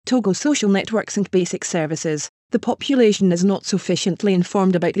Togo social networks and basic services, the population is not sufficiently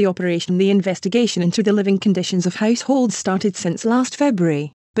informed about the operation. The investigation into the living conditions of households started since last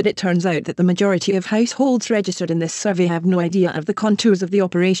February, but it turns out that the majority of households registered in this survey have no idea of the contours of the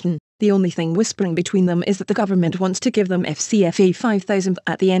operation. The only thing whispering between them is that the government wants to give them FCFA 5,000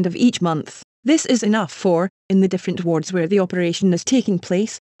 at the end of each month. This is enough for, in the different wards where the operation is taking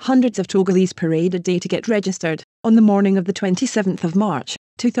place, hundreds of Togolese parade a day to get registered. On the morning of the 27th of March,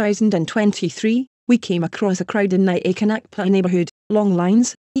 2023, we came across a crowd in Nyékonakpoè neighbourhood, long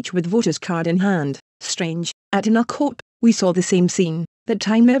lines, each with voter's card in hand. Strange. At Hanukkope, we saw the same scene. That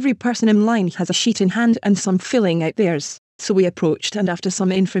time every person in line has a sheet in hand and some filling out theirs. So we approached, and after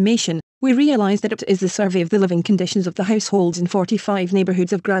some information, we realised that it is the survey of the living conditions of the households in 45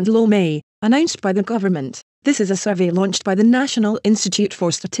 neighbourhoods of Grand Lomé, announced by the government. This is a survey launched by the National Institute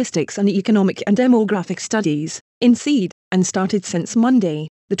for Statistics and Economic and Demographic Studies, INSEAD, and started since Monday,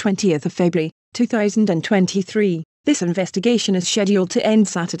 the 20th of February, 2023. This investigation is scheduled to end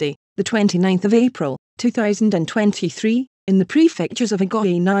Saturday, the 29th of April, 2023, in the prefectures of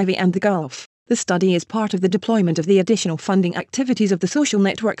Hanukkope and the Gulf. The study is part of the deployment of the additional funding activities of the Social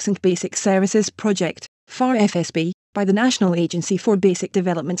Networks and Basic Services Project, FCFA, by the National Agency for Basic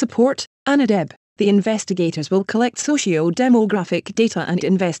Development Support, ANADEB. The investigators will collect socio-demographic data and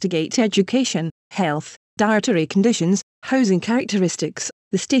investigate education, health, dietary conditions, housing characteristics,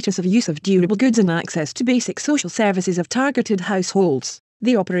 the status of use of durable goods and access to basic social services of targeted households.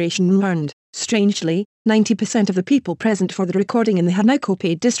 The operation learned, strangely, 90% of the people present for the recording in the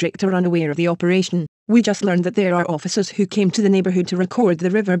Hanukkope district are unaware of the operation. We just learned that there are officers who came to the neighbourhood to record the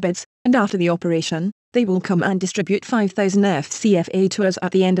riverbeds, and after the operation, they will come and distribute 5,000 FCFA to us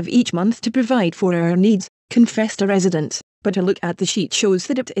at the end of each month to provide for our needs, confessed a resident. But a look at the sheet shows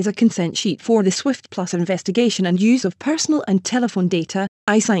that it is a consent sheet for the Swift Plus investigation and use of personal and telephone data.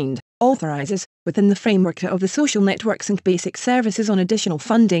 I signed, authorises, within the framework of the Social Networks and Basic Services on Additional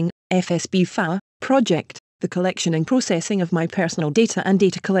Funding, FCFA, project, the collection and processing of my personal data and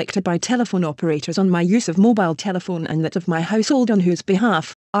data collected by telephone operators on my use of mobile telephone and that of my household on whose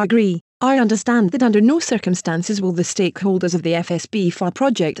behalf, I agree. I understand that under no circumstances will the stakeholders of the FCFA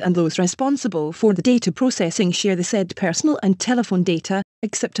project and those responsible for the data processing share the said personal and telephone data,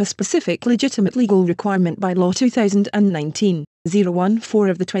 except a specific legitimate legal requirement by Law 2019-014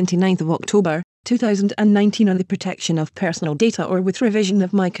 of the 29th of October, 2019 on the protection of personal data or with revision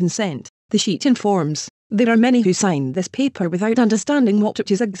of my consent. The sheet informs, there are many who sign this paper without understanding what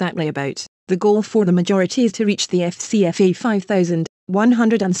it is exactly about. The goal for the majority is to reach the FCFA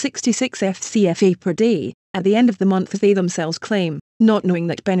 5,166 FCFA per day, at the end of the month as they themselves claim, not knowing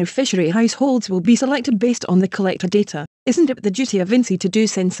that beneficiary households will be selected based on the collected data. Isn't it the duty of INSEAD to do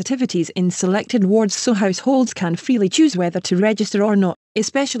sensitivities in selected wards so households can freely choose whether to register or not,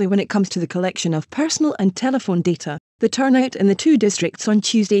 especially when it comes to the collection of personal and telephone data? The turnout in the two districts on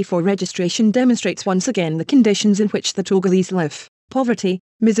Tuesday for registration demonstrates once again the conditions in which the Togolese live. Poverty,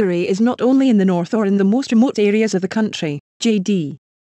 misery is not only in the north or in the most remote areas of the country. JD.